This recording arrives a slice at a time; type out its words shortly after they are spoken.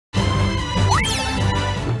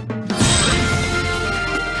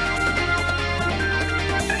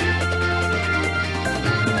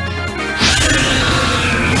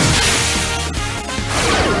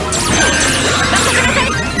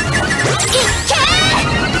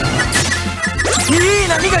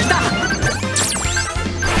波が来た。任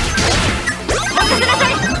せなさ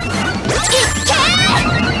い。いっけー。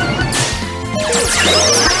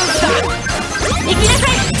行きなさ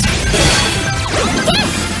い。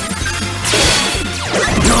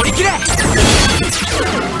乗り切れ。こ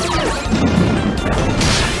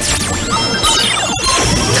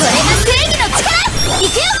れが正義の力。行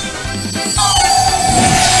くよ。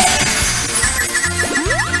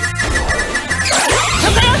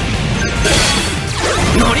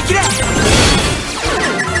乗り切れ。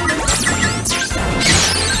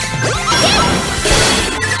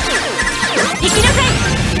行きなさい。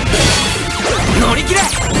乗り切れ。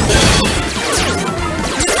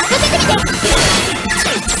任せてみて。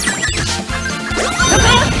そこ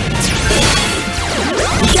よ。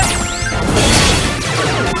行け。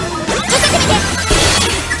任せてみて。そ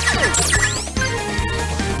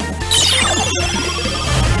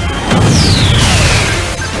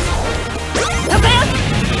こよ。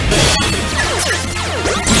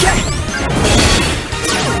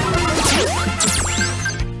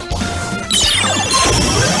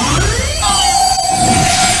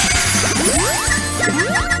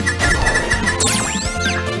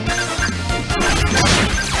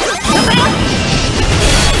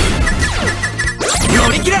乗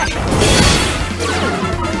り切れ。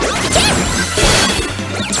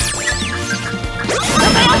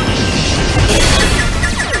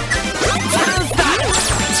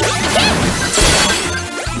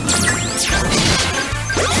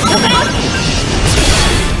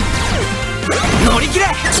乗り切れ。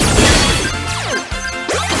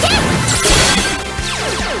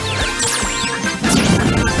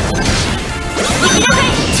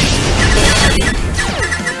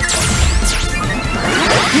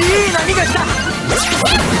いい波が来た。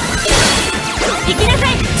行きなさ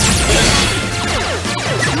い。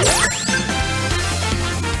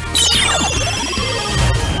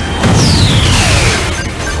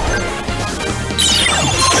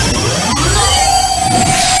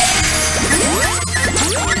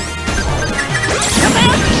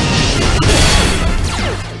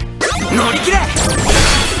乗り切れ。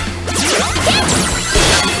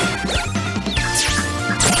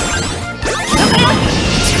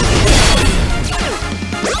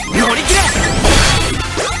乗り切れ。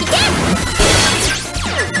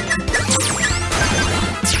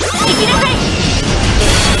行きなさい。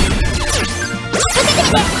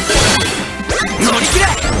乗り切れ。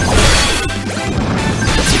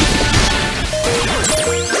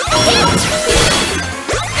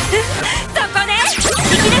そこね。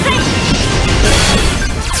行きなさい。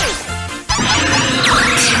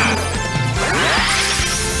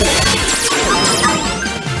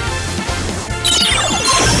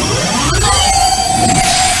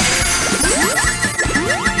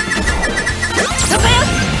そこよ。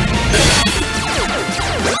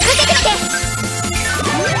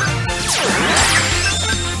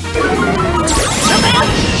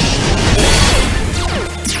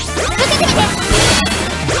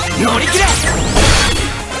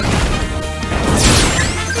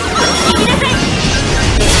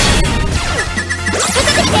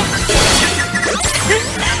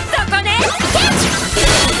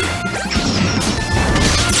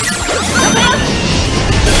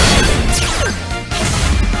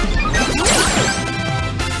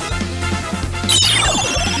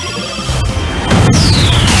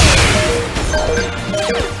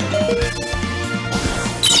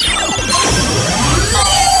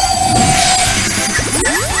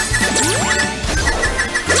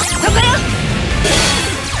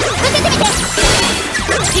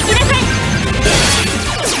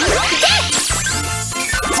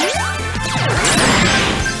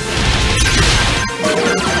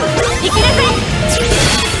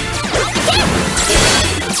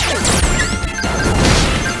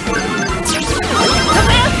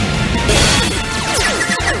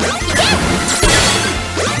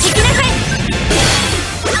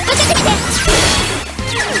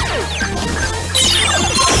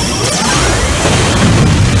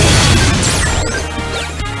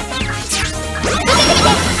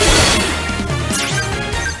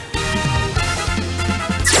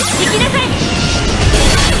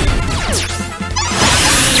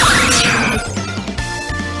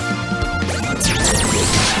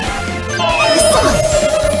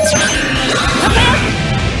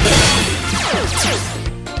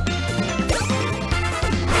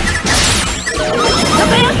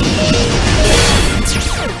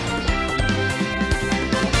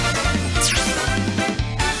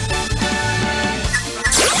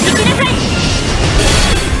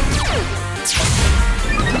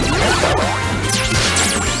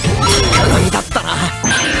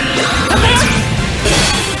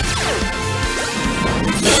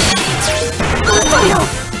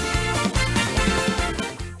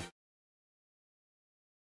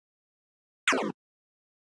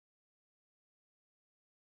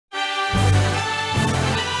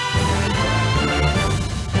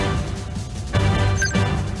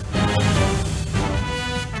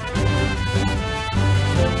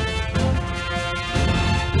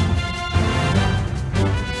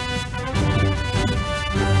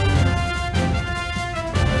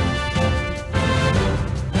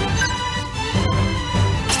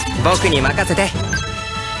僕に任せて。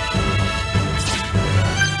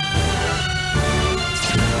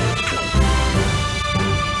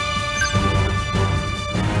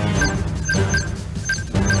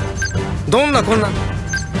どんな困難。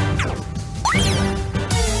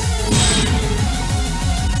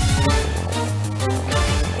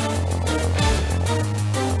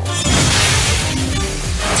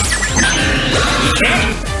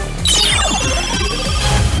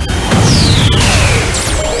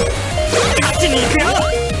勝ちに行くよ。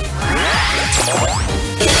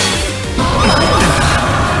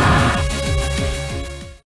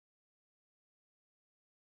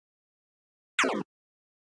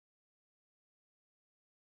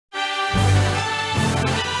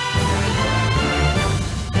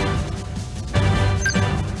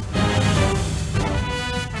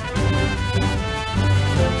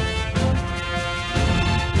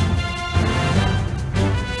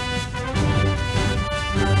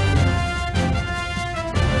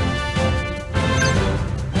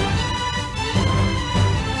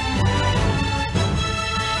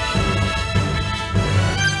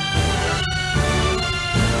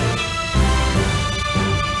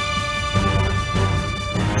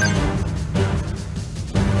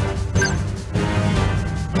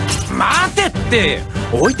待てって、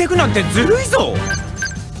置いてくなんてずるいぞ。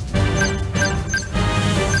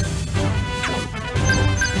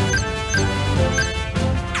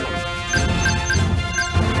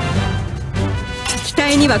期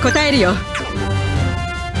待には応えるよ。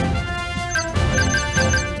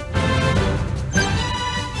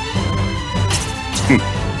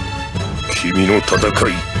君の戦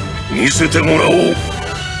い見せてもらおう。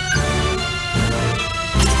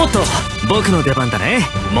おっと、僕の出番だね。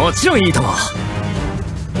もちろんいいとも。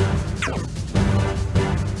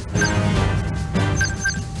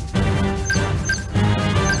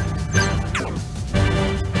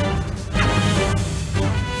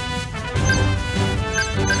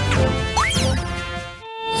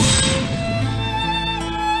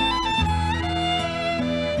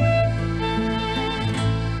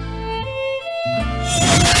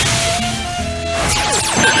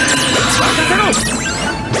任せろ。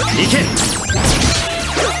行け。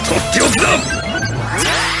とっておきだ。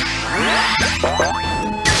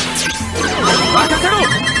任せろ。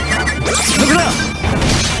どこだ。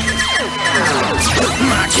負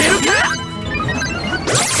けるか。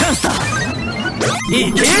チャンスだ。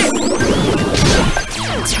行け。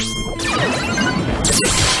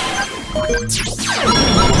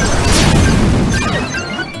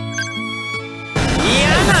嫌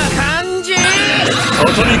な感じ。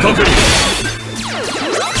肩にかける。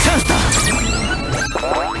チャンスだ。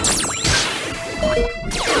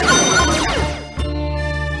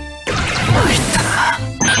参ったな。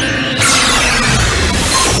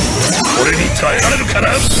これに耐えられるかな。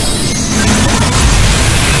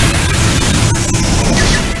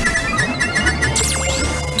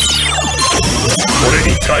これ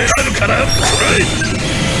に耐えられるかな。や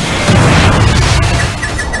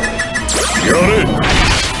れ。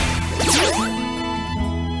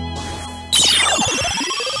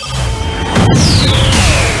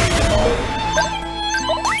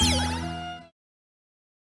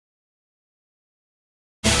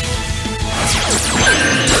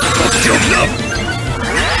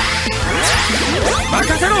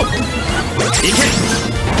任せろ。行け。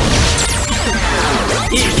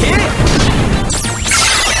行け。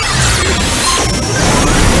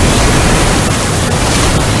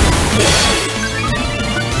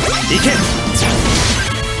行け。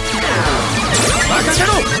任せ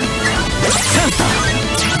ろ。チャンスだ。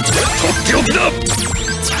とっておきだ。負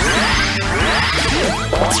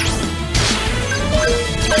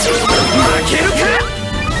けるか。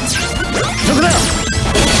どこだ。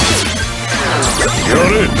や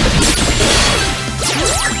れ。チ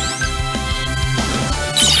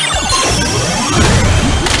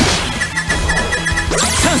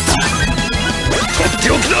ャンスだ。とっ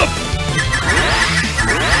ておきだ。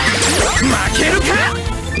負けるか。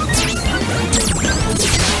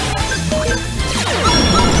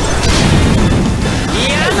嫌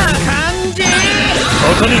な感じ。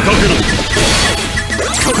肩にかける。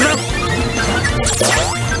ここだ。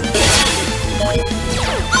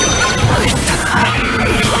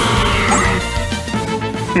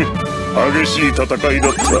激しい戦いだ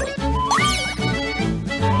った。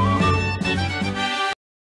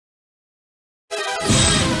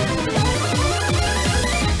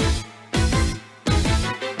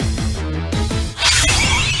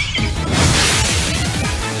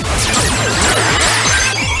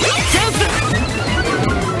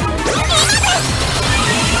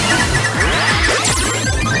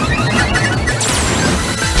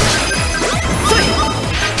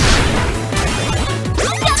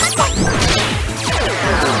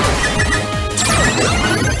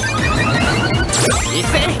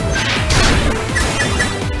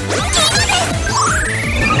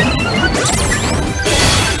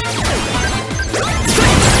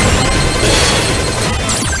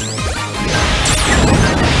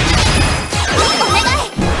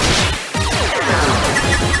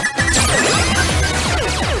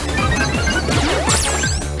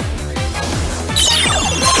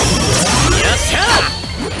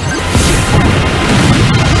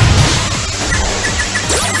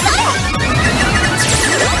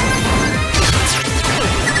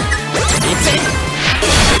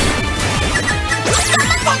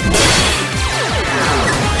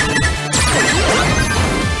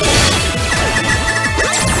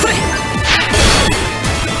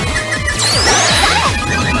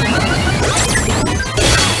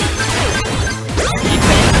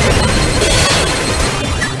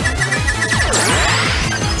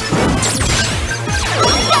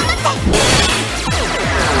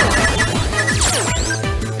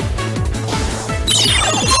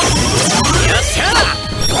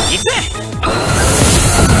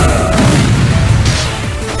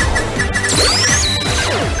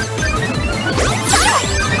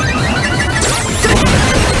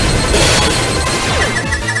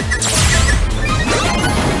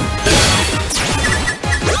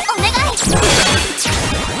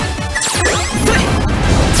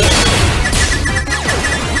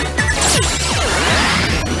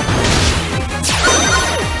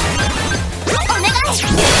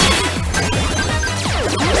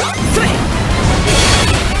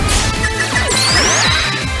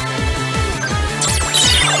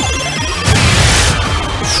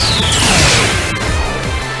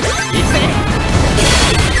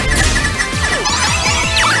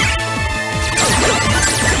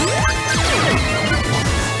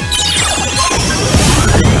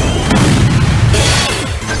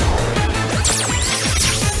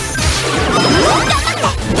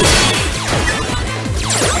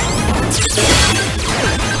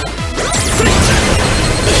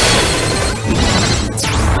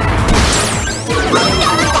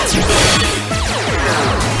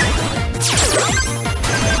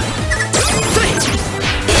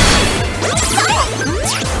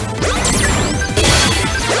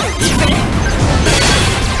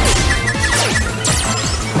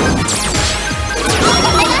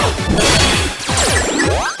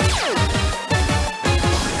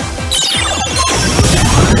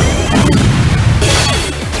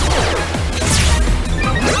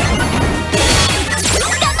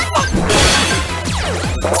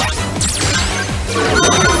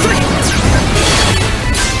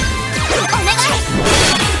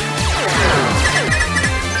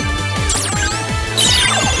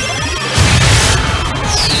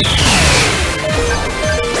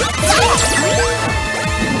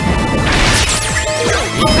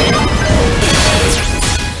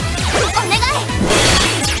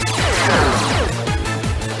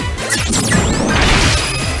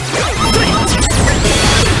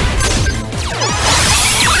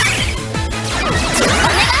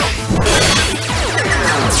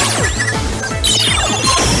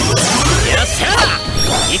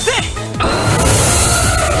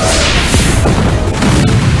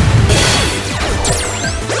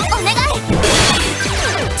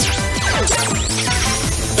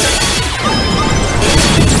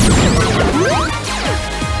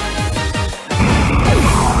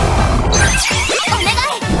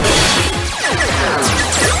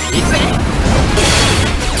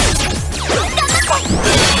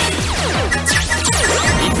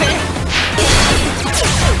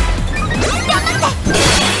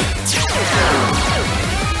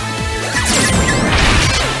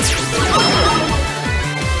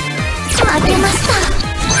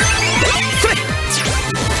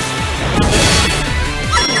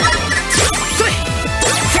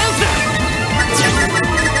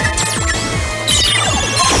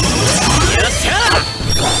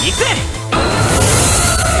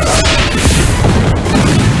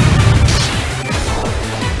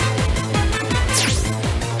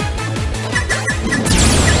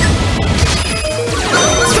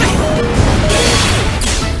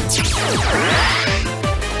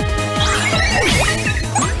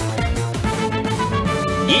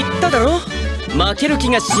言っただろ、負ける気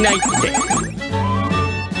がしないって。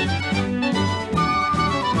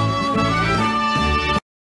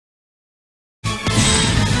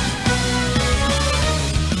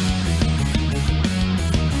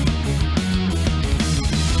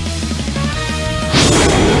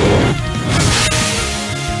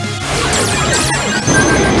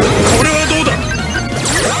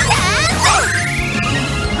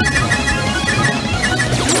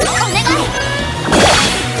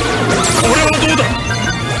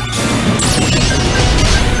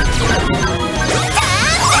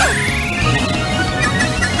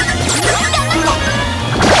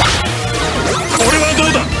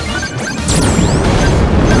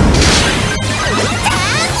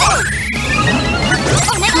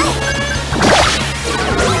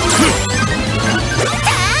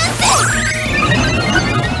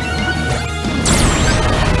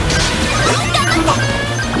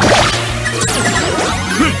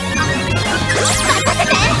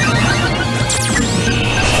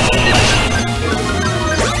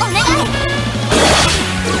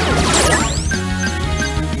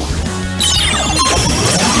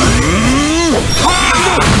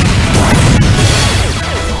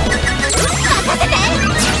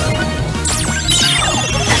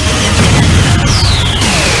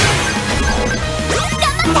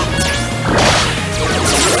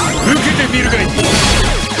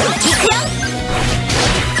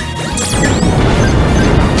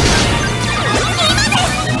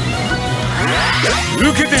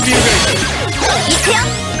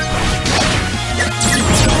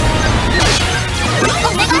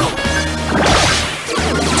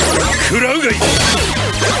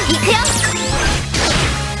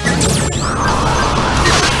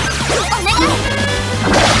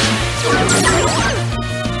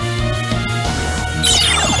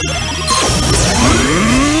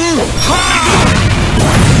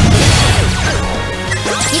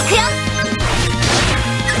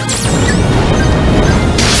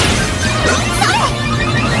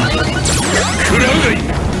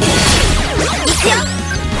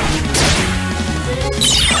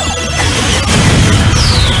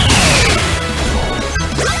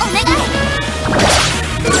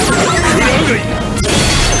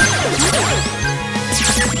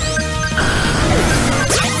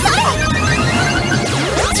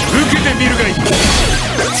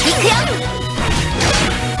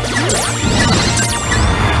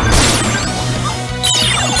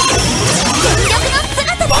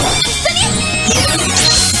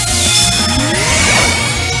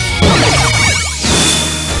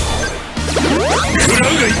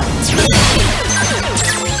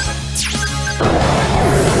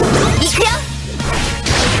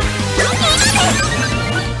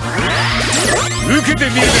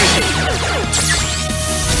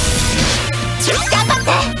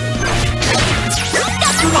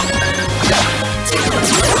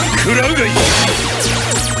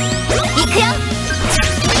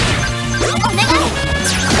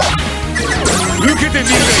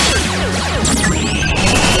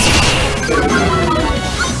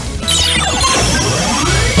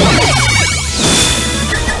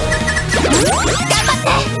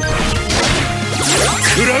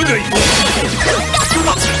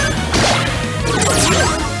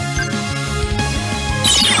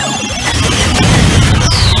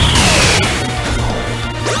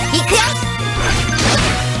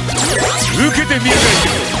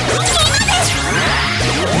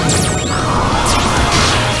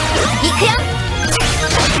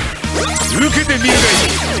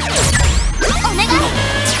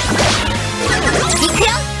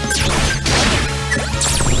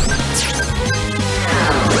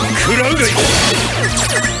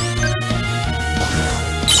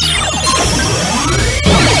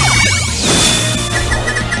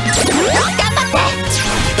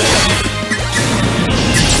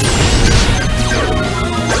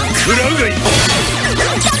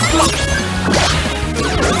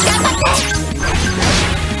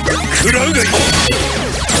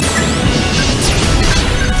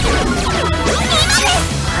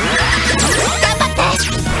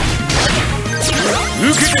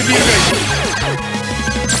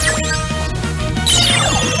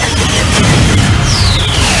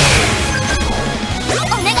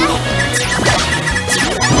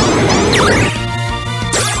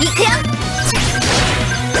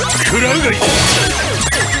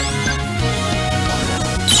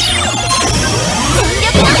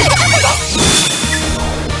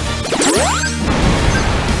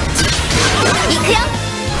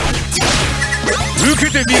受け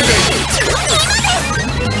てみるがいい。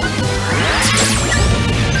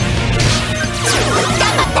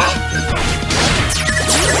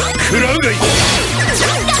食らうがいい。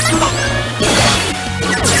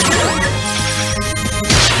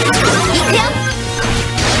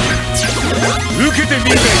受けて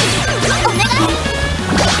みるがいい。お願い。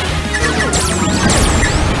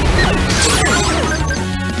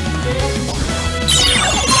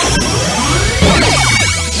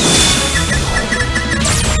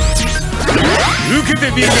受けて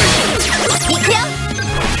みるがいい。行くよ。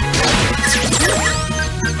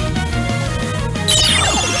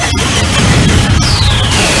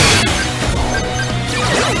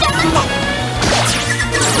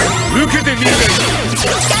受けてみるがいい。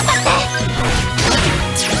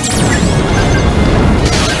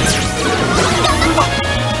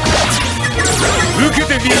受け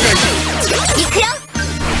てみるがいい。行くよ。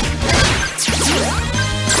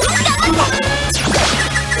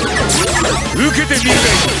受けてみるが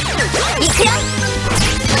いい。行くよ。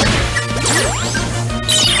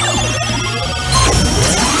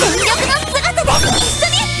全力の姿で一緒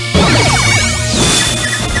に。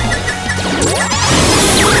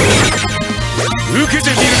受けて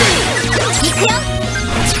みるがいい。行くよ。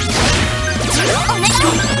お願い。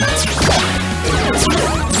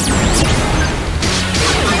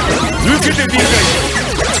受けてみるがいい。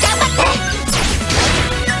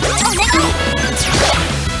お願い。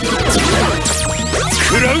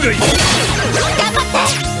食らうがいい。頑張って。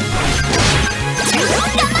全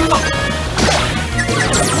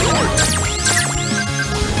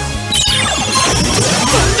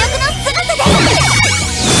力の姿で。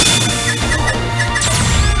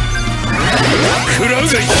食らうが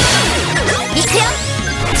いい。行くよ。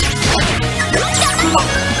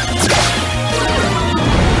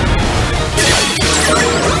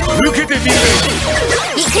受けてみるがいい。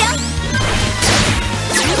行くよ。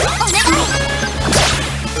お願い。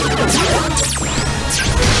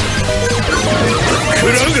食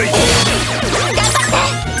らうがいい。頑張って。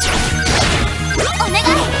お願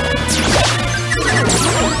い。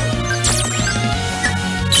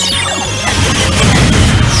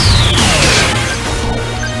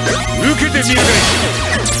受けてみるがいい。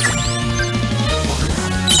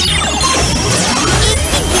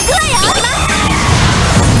行くわよ。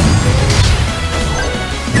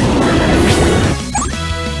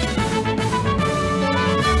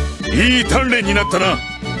いい鍛錬になったな。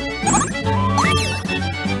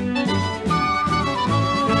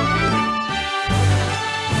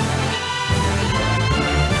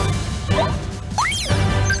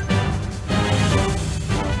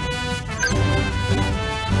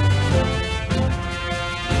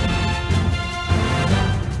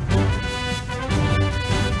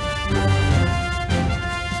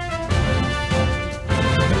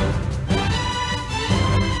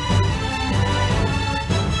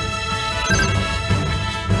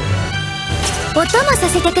お供さ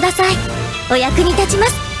せてください。お役に立ちま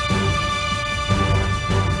す。